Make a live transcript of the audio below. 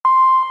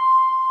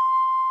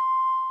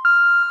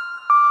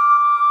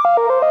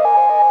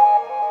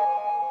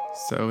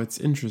So it's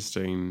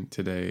interesting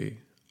today.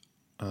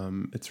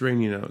 It's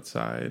raining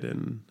outside,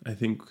 and I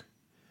think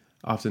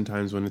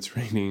oftentimes when it's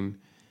raining,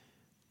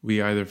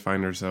 we either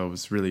find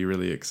ourselves really,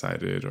 really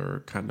excited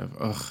or kind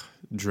of,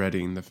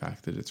 dreading the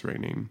fact that it's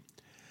raining.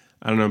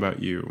 I don't know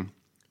about you,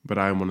 but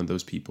I'm one of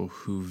those people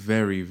who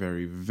very,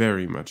 very,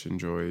 very much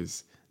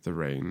enjoys the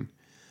rain.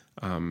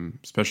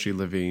 Especially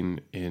living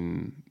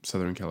in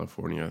Southern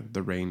California,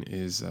 the rain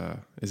is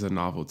a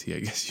novelty, I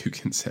guess you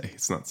can say.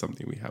 It's not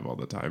something we have all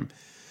the time.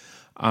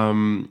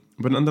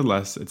 But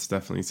nonetheless, it's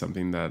definitely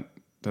something that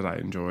I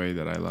enjoy,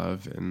 that I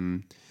love.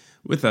 And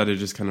with that, it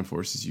just kind of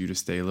forces you to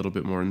stay a little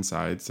bit more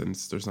inside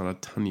since there's not a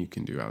ton you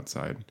can do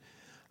outside.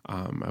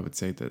 I would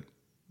say that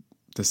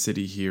the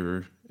city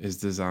here is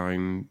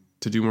designed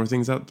to do more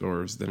things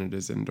outdoors than it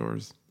is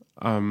indoors.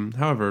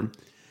 However,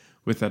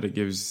 with that, it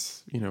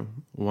gives,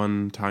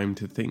 one time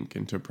to think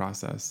and to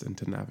process and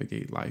to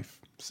navigate life.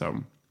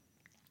 So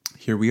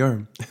here we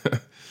are.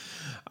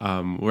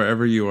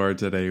 Wherever you are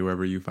today,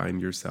 wherever you find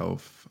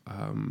yourself,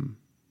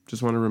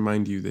 just want to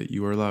remind you that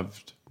you are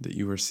loved, that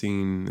you are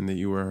seen, and that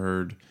you are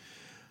heard.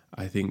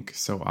 I think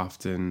so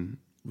often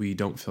we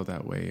don't feel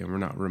that way, and we're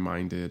not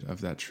reminded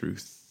of that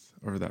truth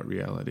or that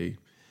reality.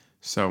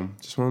 So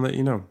just want to let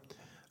you know.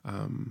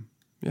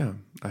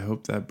 I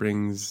hope that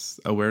brings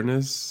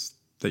awareness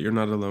that you're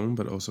not alone,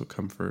 but also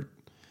comfort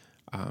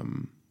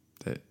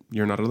that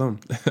you're not alone.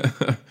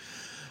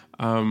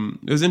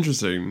 It was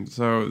interesting.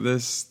 So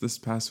this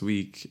past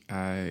week,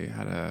 I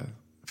had a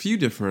few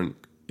different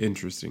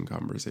interesting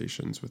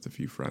conversations with a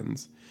few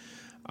friends.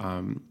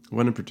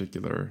 One in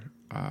particular,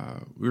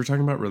 we were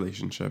talking about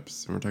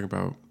relationships, and we're talking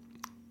about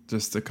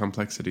just the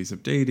complexities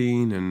of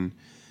dating, and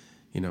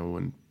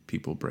when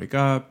people break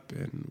up,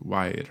 and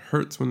why it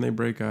hurts when they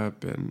break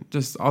up, and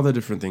just all the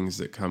different things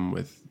that come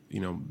with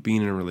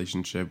being in a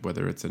relationship,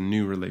 whether it's a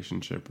new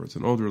relationship or it's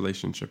an old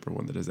relationship or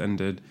one that has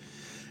ended.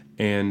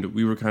 And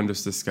we were kind of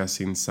just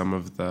discussing some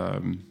of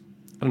the,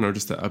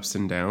 just the ups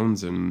and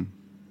downs. And,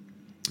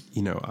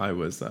 I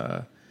was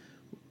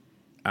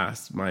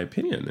asked my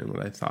opinion and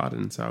what I thought.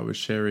 And so I was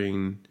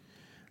sharing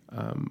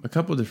a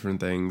couple different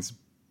things,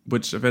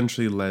 which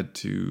eventually led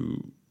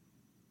to,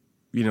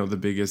 the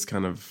biggest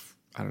kind of,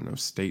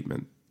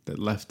 statement that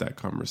left that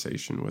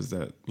conversation was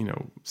that,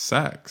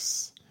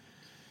 sex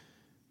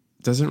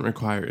doesn't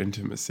require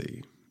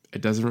intimacy.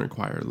 It doesn't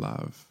require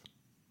love.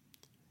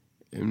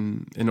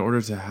 In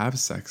order to have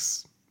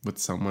sex with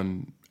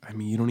someone,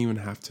 you don't even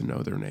have to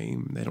know their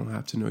name. They don't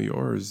have to know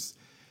yours.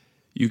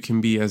 You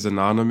can be as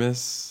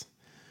anonymous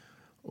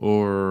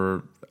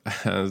or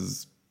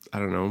as,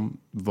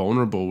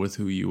 vulnerable with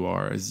who you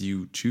are as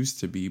you choose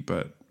to be,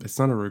 but it's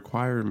not a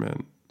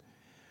requirement.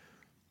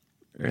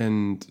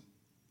 And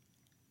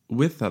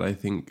with that, I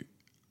think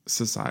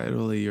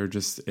societally, or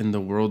just in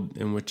the world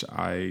in which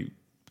I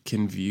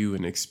can view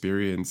and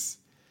experience,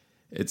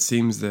 it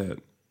seems that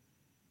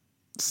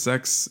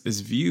sex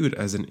is viewed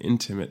as an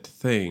intimate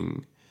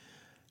thing.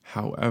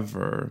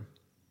 However,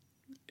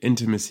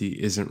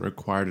 intimacy isn't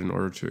required in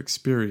order to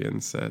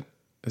experience it,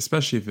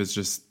 especially if it's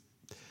just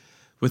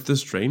with the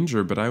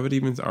stranger, but I would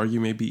even argue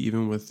maybe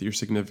even with your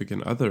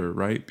significant other,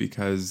 right?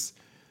 Because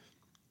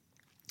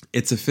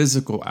it's a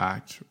physical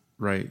act,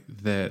 right?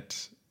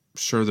 That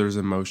sure, there's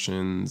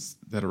emotions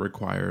that are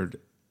required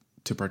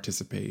to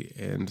participate,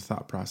 and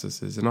thought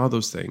processes and all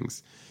those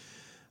things,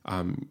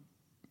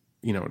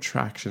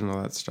 attraction and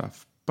all that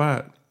stuff.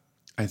 But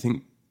I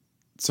think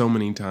so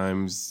many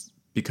times,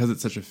 because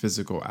it's such a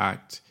physical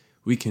act,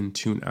 we can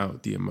tune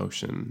out the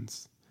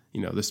emotions,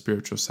 the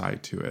spiritual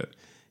side to it,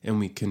 and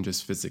we can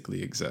just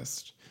physically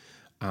exist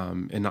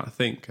and not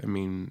think.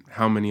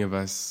 How many of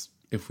us,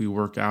 if we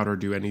work out or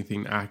do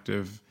anything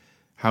active,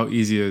 how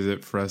easy is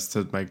it for us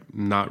to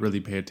not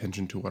really pay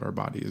attention to what our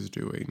body is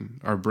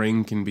doing? Our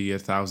brain can be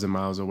 1,000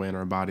 miles away and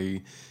our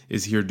body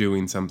is here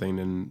doing something,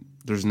 and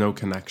there's no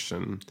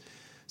connection.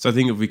 So I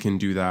think if we can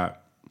do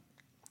that,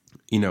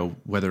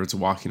 whether it's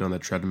walking on the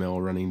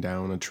treadmill, running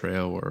down a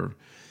trail, or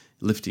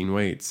lifting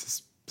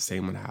weights,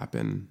 same would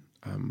happen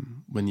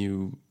when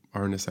you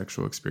are in a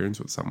sexual experience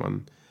with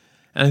someone.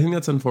 And I think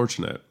that's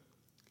unfortunate.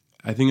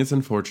 I think it's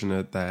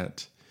unfortunate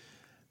that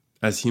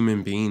as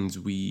human beings,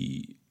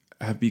 we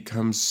have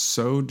become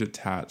so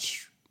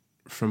detached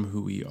from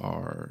who we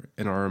are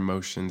and our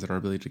emotions and our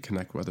ability to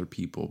connect with other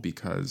people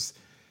because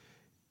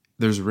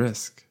there's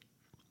risk.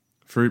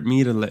 For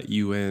me to let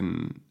you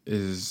in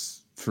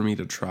is for me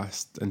to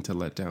trust and to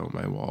let down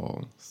my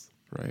walls,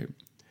 right?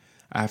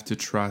 I have to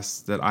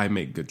trust that I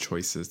make good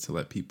choices to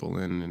let people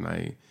in, and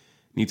I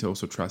need to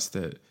also trust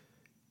that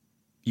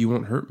you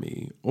won't hurt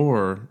me.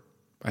 Or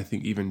I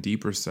think even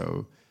deeper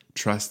so,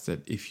 trust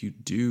that if you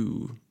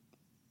do,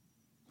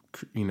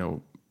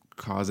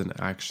 cause an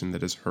action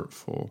that is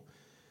hurtful,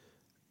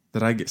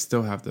 that I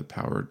still have the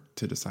power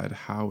to decide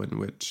how and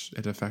which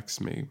it affects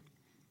me.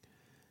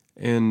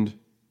 And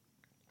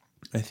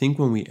I think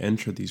when we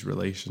enter these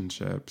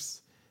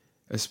relationships,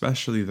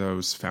 especially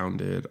those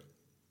founded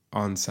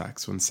on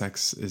sex, when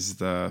sex is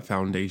the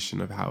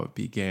foundation of how it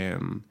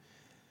began,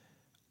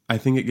 I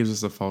think it gives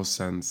us a false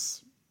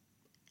sense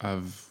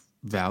of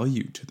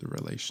value to the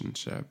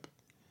relationship.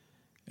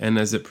 And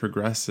as it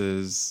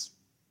progresses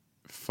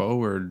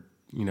forward,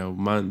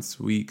 months,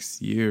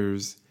 weeks,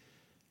 years,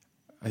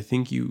 I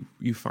think you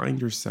find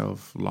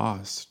yourself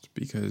lost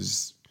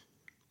because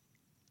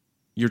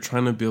you're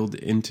trying to build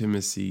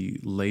intimacy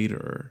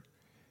later.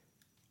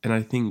 And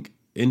I think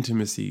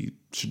intimacy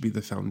should be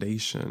the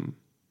foundation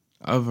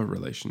of a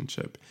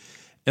relationship.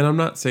 And I'm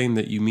not saying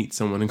that you meet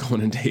someone and go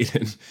on a date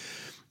and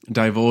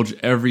divulge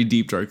every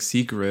deep, dark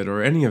secret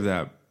or any of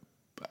that.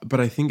 But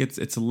I think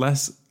it's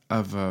less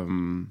of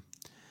a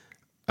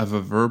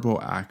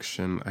verbal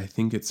action. I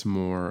think it's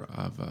more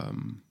of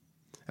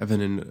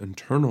an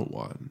internal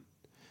one.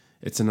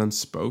 It's an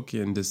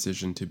unspoken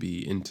decision to be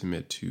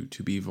intimate,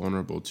 to be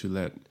vulnerable, to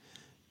let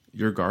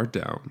your guard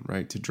down,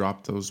 right? To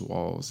drop those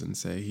walls and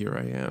say, here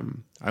I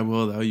am. I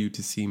will allow you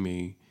to see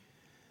me.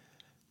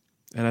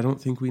 And I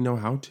don't think we know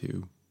how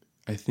to.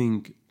 I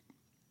think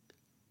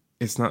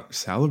it's not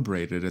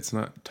celebrated. It's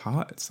not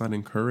taught. It's not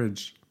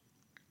encouraged.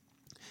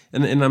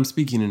 And I'm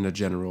speaking in a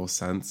general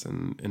sense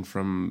and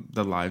from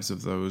the lives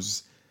of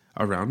those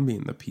around me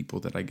and the people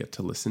that I get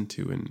to listen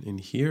to and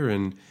hear.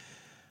 And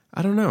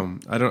I don't know.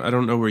 I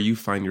don't know where you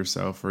find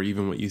yourself or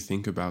even what you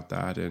think about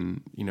that.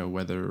 And,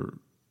 whether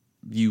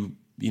you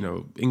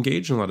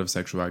engage in a lot of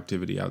sexual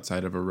activity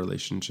outside of a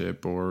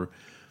relationship or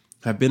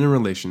have been in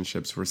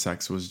relationships where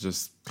sex was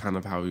just kind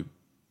of how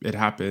it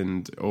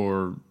happened,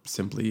 or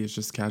simply it's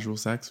just casual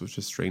sex with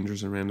just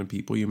strangers and random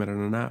people you met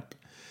on an app.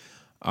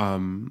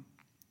 And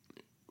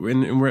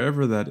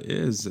wherever that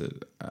is,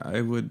 I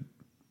would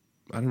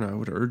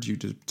urge you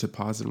to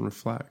pause and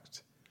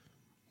reflect.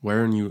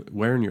 Where in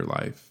your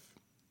life,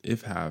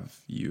 if have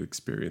you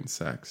experienced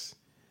sex?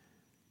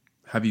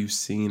 Have you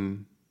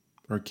seen,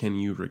 or can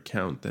you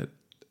recount that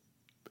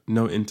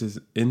no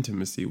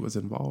intimacy was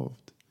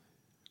involved?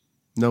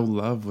 No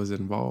love was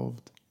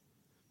involved.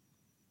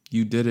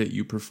 You did it,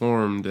 you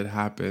performed, it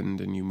happened,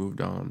 and you moved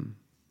on.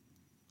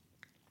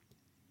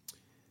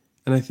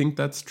 And I think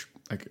that's,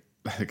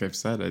 like I've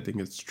said, I think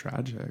it's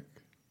tragic.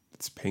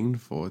 It's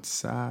painful. It's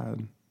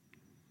sad.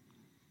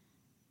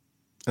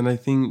 And I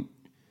think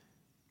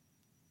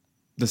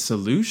the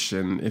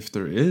solution, if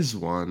there is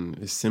one,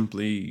 is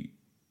simply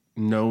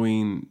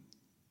knowing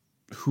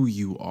who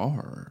you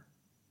are.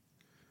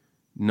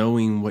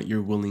 Knowing what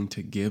you're willing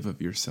to give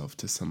of yourself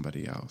to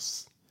somebody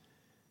else.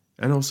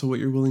 And also what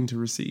you're willing to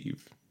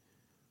receive.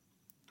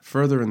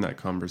 Further in that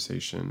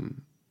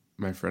conversation,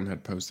 my friend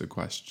had posed a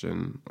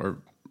question, or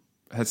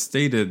had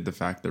stated the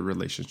fact that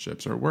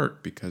relationships are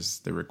work because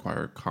they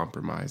require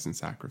compromise and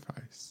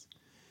sacrifice.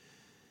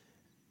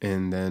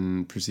 And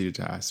then proceeded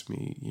to ask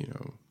me,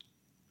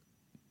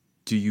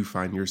 do you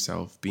find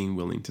yourself being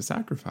willing to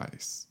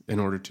sacrifice in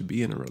order to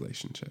be in a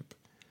relationship?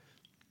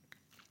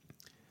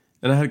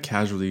 And I had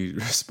casually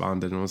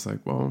responded and was like,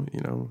 well,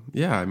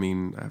 yeah,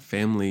 I have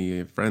family, I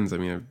have friends.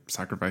 I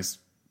sacrifice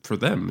for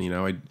them.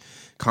 I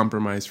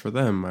compromise for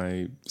them.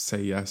 I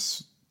say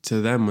yes to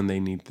them when they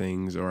need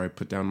things, or I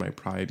put down my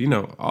pride.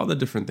 All the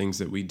different things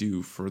that we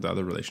do for the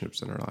other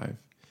relationships in our life.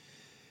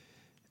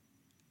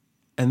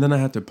 And then I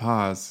had to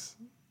pause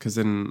because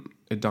then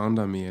it dawned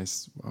on me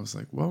as I was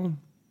like, well,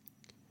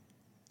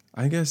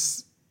 I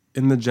guess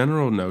in the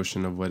general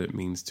notion of what it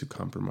means to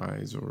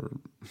compromise or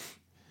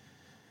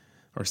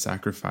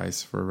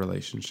sacrifice for a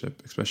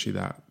relationship, especially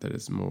that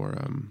is more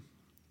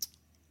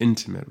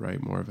intimate,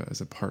 right? More of it as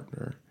a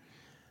partner.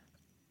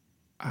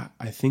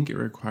 I think it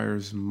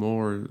requires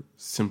more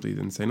simply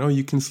than saying, oh,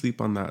 you can sleep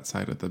on that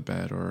side of the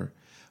bed, or,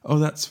 oh,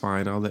 that's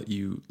fine, I'll let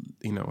you,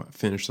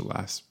 finish the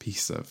last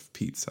piece of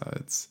pizza.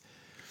 It's,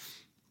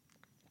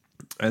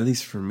 at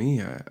least for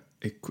me,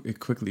 it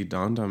quickly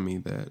dawned on me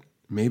that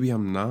maybe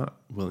I'm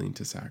not willing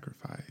to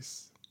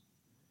sacrifice.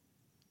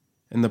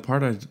 And the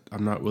part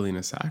I'm not willing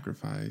to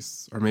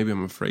sacrifice, or maybe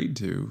I'm afraid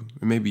to,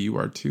 and maybe you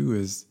are too,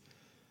 is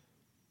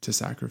to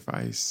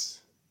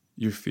sacrifice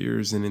your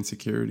fears and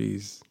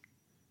insecurities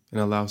and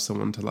allow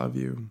someone to love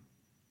you.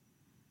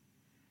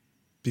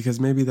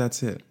 Because maybe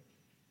that's it.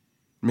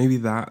 Maybe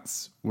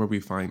that's where we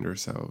find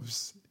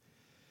ourselves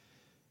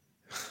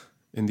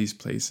in these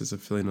places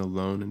of feeling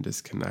alone and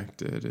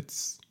disconnected.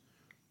 It's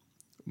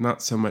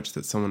not so much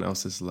that someone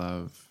else's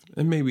love,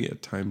 and maybe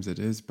at times it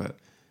is, but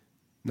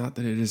not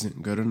that it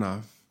isn't good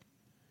enough.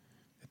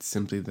 It's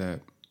simply that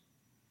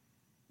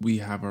we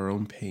have our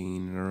own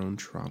pain and our own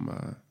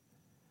trauma,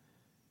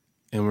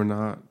 and we're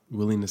not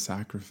willing to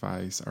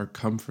sacrifice our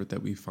comfort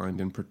that we find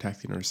in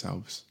protecting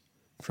ourselves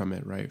from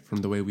it, right? From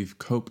the way we've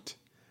coped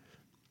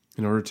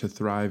in order to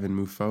thrive and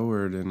move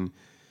forward. And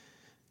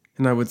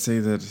I would say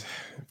that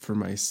for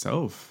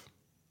myself,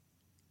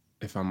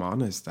 if I'm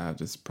honest, that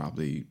is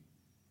probably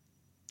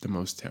the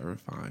most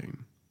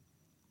terrifying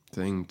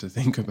thing to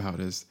think about,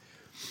 is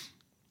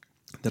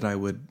that I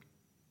would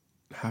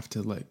have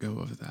to let go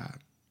of that.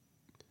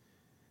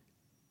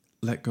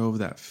 Let go of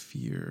that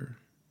fear.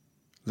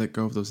 Let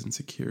go of those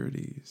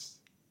insecurities,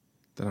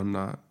 that I'm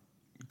not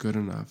good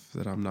enough,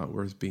 that I'm not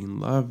worth being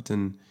loved.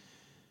 And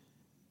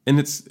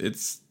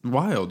it's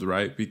wild,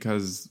 right?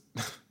 Because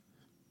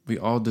we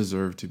all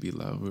deserve to be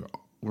loved.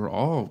 We're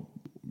all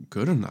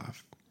good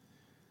enough.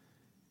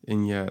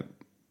 And yet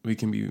we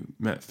can be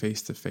met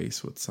face to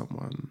face with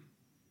someone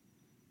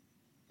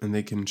and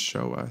they can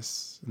show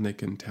us and they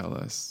can tell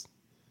us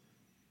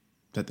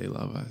that they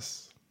love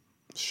us,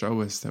 show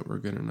us that we're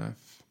good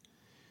enough.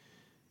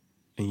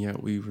 And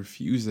yet we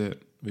refuse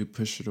it, we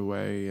push it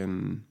away,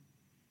 and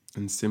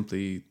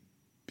simply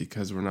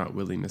because we're not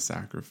willing to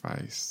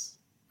sacrifice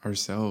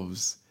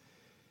ourselves,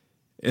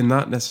 and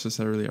not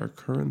necessarily our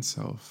current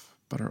self,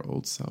 but our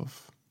old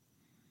self.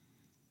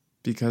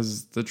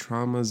 Because the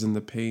traumas and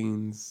the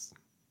pains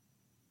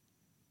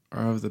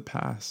are of the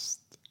past.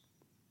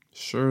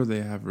 Sure,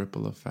 they have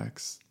ripple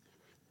effects,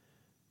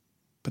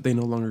 but they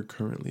no longer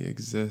currently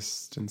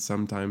exist, and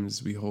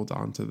sometimes we hold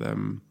on to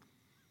them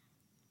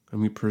and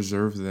we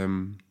preserve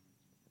them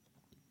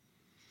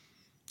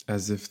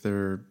as if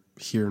they're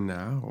here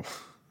now.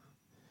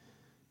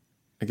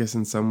 I guess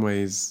in some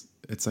ways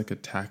it's like a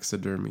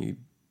taxidermy,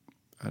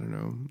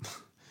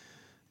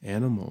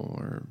 animal,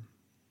 or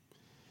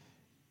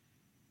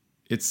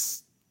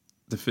it's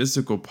the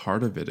physical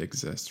part of it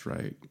exists,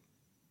 right?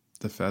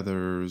 The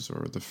feathers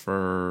or the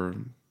fur,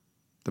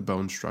 the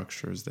bone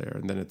structure is there,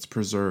 and then it's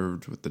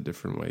preserved with the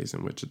different ways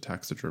in which a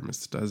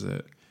taxidermist does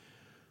it.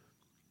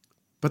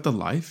 But the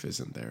life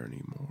isn't there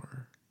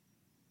anymore.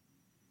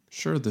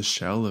 Sure, the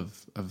shell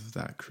of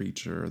that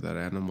creature, that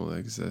animal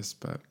exists,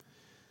 but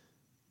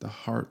the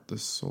heart, the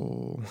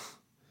soul,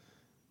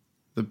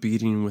 the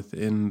beating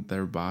within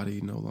their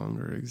body no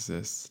longer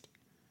exists.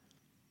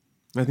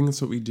 I think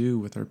that's what we do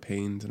with our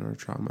pains and our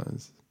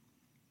traumas.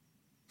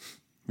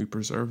 We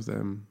preserve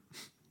them.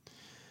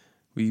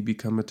 We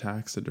become a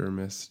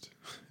taxidermist,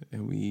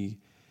 and we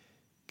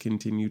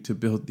continue to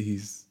build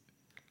these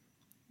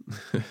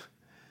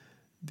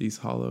these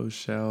hollow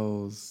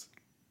shells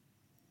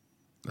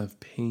of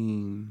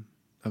pain,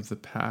 of the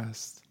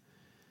past.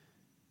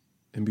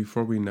 And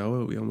before we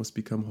know it, we almost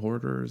become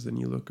hoarders, and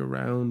you look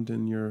around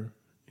in your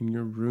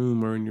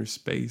room or in your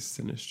space,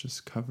 and it's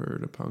just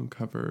covered upon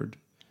covered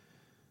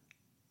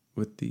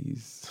with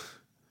these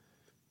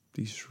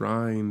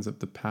shrines of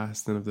the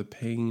past and of the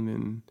pain,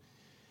 and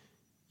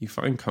you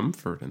find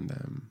comfort in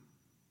them.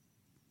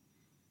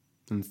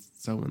 And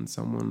so when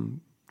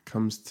someone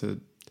comes to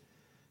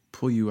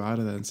pull you out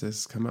of that and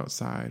says, come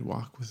outside,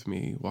 walk with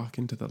me, walk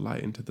into the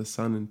light, into the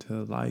sun,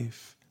 into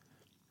life,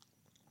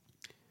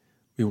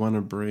 we want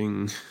to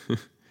bring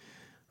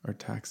our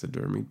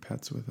taxidermied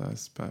pets with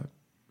us,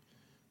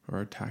 or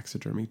our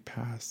taxidermied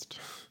past.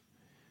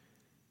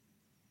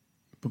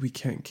 But we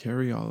can't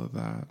carry all of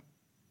that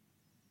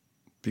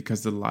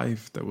because the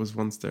life that was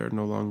once there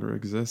no longer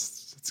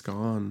exists. It's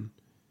gone.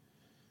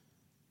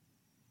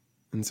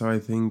 And so I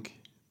think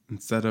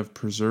instead of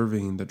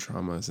preserving the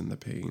traumas and the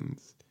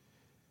pains,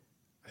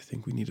 I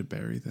think we need to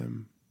bury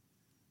them,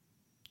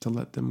 to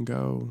let them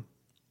go,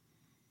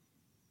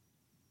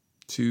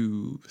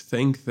 to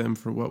thank them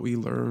for what we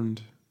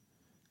learned,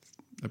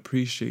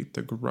 appreciate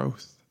the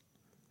growth,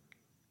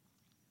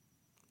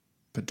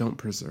 but don't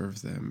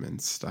preserve them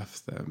and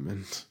stuff them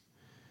and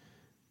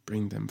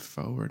bring them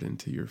forward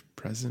into your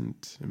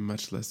present and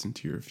much less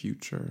into your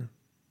future.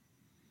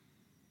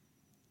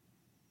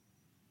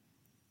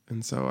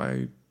 And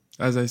so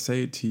as I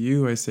say it to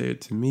you, I say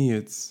it to me,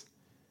 it's,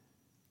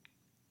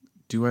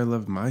 do I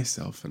love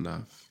myself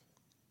enough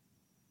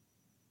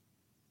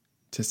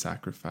to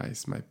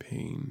sacrifice my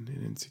pain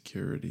and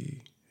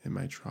insecurity and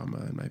my trauma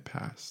and my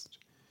past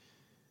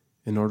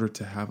in order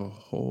to have a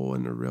whole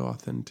and a real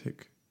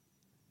authentic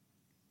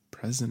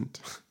present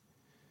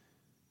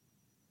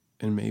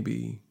and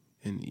maybe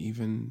an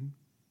even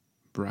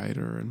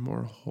brighter and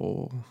more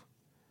whole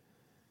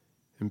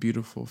and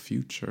beautiful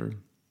future?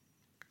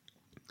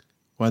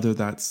 Whether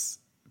that's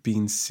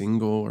being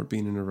single or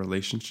being in a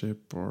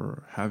relationship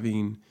or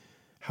having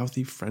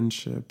healthy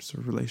friendships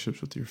or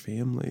relationships with your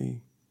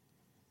family.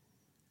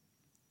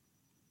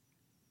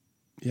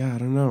 Yeah, I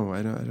don't know.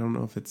 I don't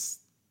know if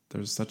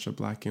there's such a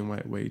black and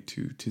white way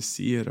to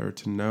see it or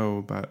to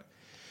know, but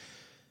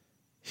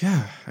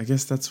yeah, I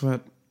guess that's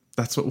what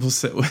we'll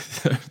sit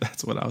with.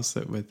 That's what I'll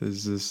sit with,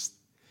 is just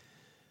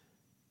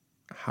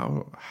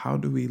how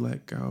do we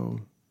let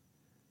go?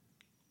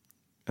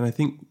 And I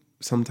think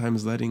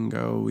sometimes letting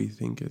go, we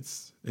think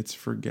it's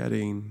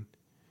forgetting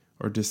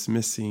or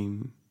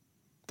dismissing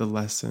the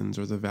lessons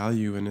or the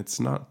value, and it's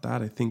not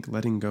that. I think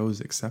letting go is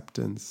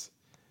acceptance.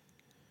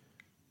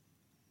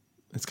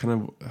 It's kind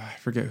of, I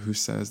forget who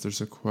says,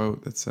 there's a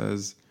quote that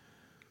says,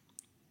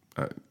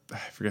 I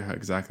forget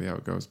exactly how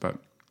it goes, but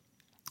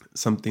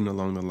something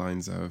along the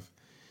lines of,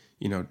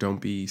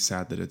 don't be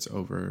sad that it's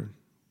over,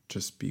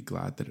 just be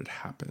glad that it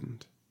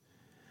happened.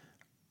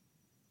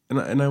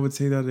 And I would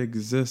say that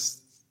exists.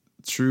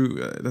 True,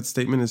 that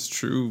statement is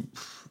true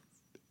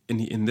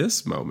in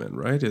this moment,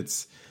 right?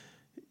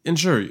 And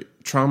sure,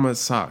 trauma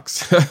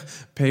sucks,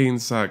 pain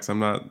sucks. I'm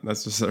not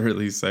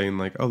necessarily saying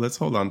like, oh, let's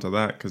hold on to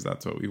that because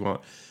that's what we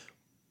want.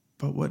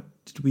 But what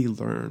did we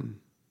learn?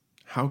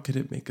 How could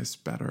it make us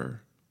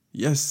better?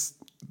 Yes,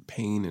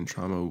 pain and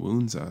trauma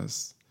wounds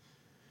us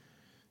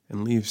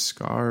and leaves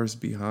scars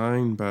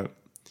behind, but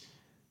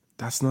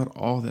that's not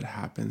all that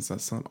happens.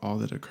 That's not all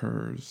that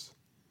occurs.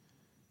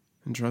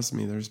 And trust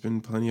me, there's been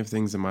plenty of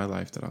things in my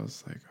life that I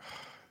was like,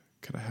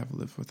 could I have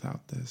lived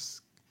without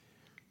this?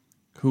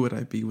 Who would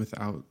I be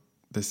without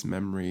this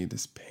memory,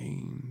 this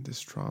pain,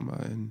 this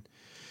trauma? And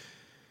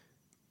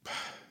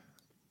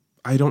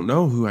I don't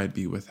know who I'd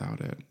be without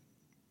it,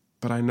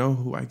 but I know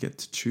who I get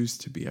to choose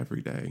to be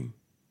every day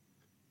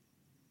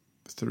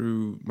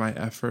through my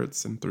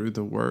efforts and through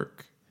the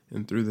work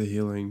and through the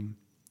healing.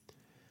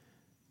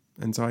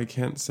 And so I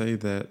can't say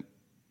that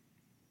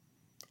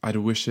I'd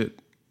wish it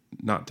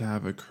not to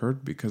have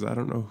occurred, because I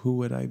don't know who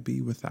would I be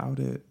without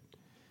it.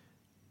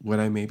 Would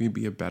I maybe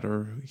be a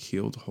better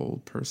healed,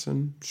 whole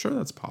person? Sure,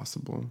 that's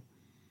possible.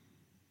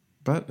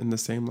 But in the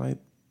same light,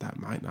 that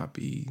might not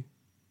be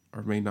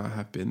or may not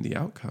have been the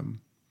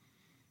outcome.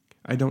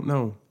 I don't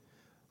know.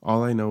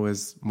 All I know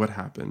is what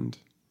happened,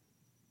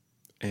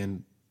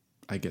 and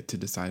I get to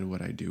decide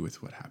what I do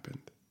with what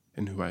happened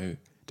and who I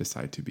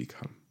decide to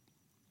become.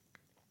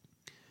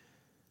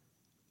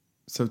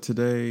 So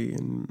today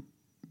and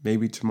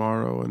maybe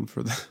tomorrow and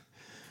for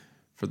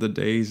the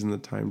days and the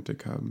time to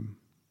come,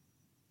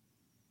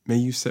 may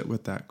you sit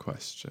with that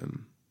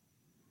question,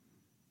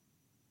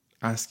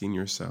 asking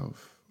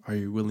yourself, are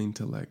you willing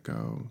to let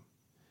go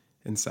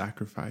and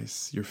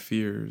sacrifice your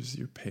fears,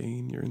 your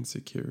pain, your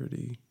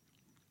insecurity,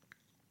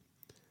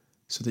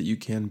 so that you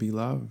can be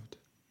loved?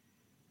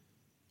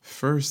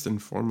 First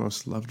and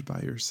foremost, loved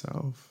by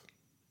yourself,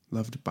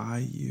 loved by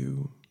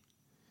you,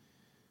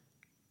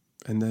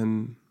 and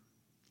then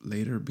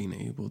later being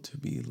able to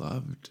be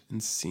loved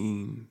and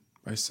seen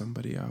by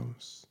somebody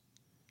else.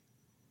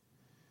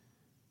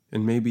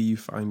 And maybe you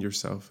find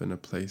yourself in a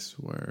place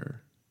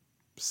where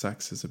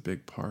sex is a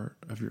big part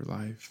of your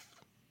life,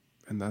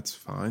 and that's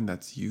fine.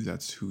 That's you.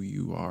 That's who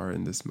you are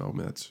in this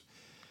moment.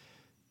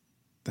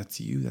 That's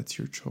you. That's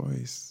your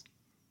choice.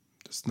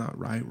 It's not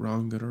right,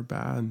 wrong, good, or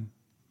bad.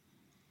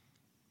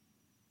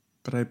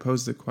 But I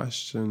pose the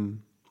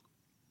question,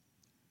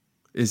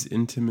 is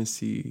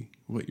intimacy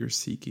what you're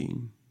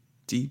seeking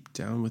deep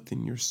down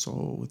within your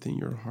soul, within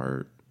your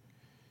heart?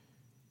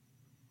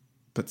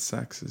 But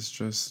sex is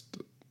just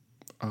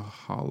a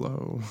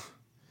hollow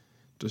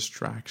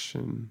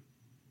distraction,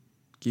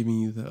 giving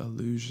you the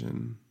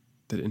illusion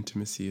that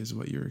intimacy is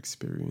what you're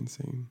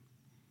experiencing.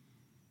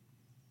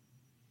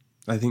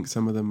 I think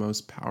some of the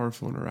most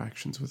powerful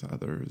interactions with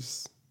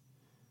others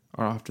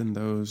are often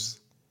those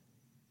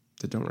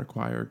that don't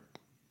require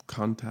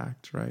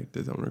contact, right?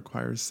 They don't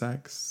require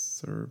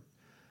sex or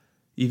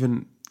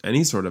even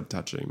any sort of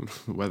touching,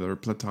 whether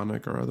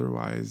platonic or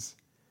otherwise.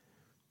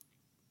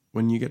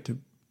 When you get to,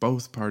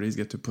 both parties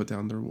get to put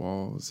down their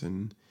walls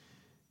and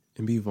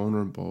be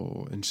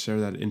vulnerable and share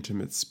that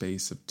intimate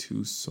space of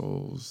two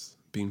souls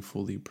being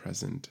fully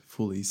present,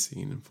 fully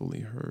seen, and fully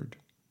heard.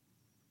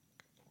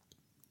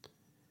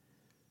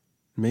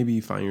 Maybe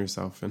you find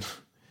yourself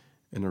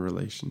in a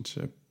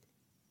relationship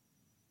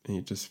and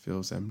it just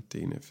feels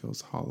empty and it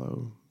feels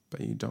hollow,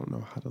 but you don't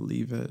know how to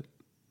leave it,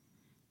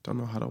 don't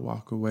know how to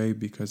walk away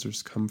because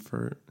there's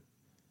comfort.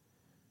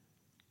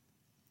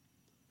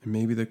 And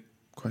maybe the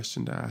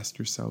question to ask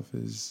yourself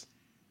is,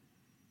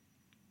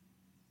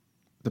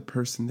 the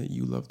person that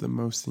you love the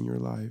most in your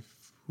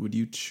life, would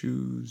you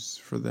choose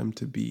for them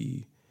to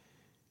be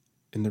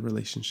in the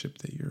relationship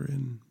that you're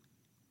in?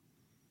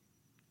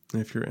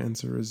 And if your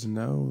answer is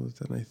no,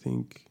 then I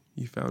think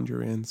you found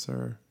your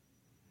answer.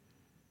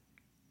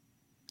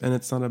 And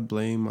it's not a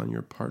blame on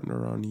your partner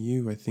or on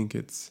you. I think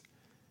it's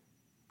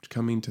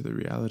coming to the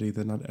reality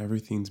that not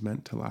everything's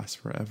meant to last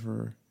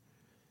forever.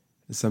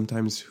 And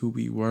sometimes who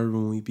we were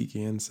when we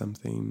began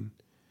something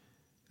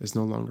is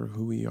no longer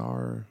who we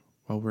are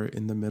while we're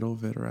in the middle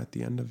of it or at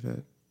the end of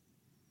it.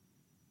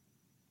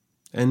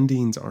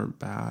 Endings aren't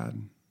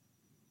bad.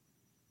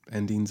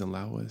 Endings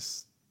allow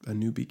us a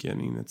new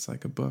beginning. It's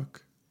like a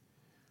book.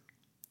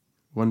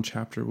 One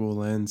chapter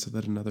will end so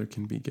that another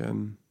can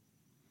begin.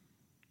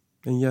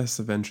 And yes,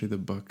 eventually the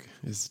book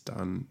is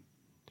done.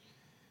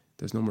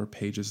 There's no more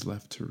pages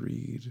left to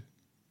read.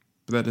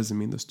 But that doesn't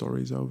mean the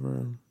story's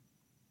over.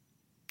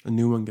 A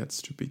new one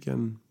gets to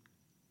begin.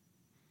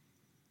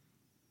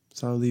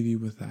 So I'll leave you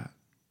with that.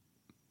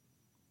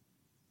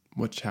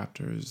 What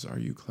chapters are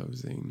you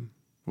closing?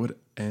 What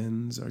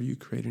ends are you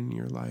creating in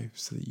your life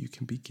so that you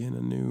can begin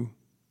anew?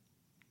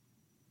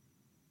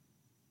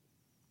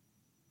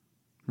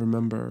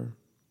 Remember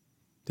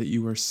that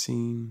you are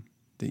seen,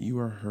 that you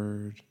are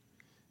heard,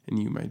 and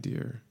you, my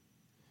dear,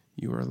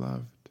 you are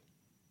loved.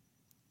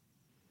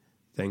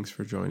 Thanks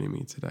for joining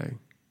me today.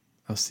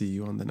 I'll see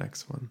you on the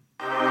next one.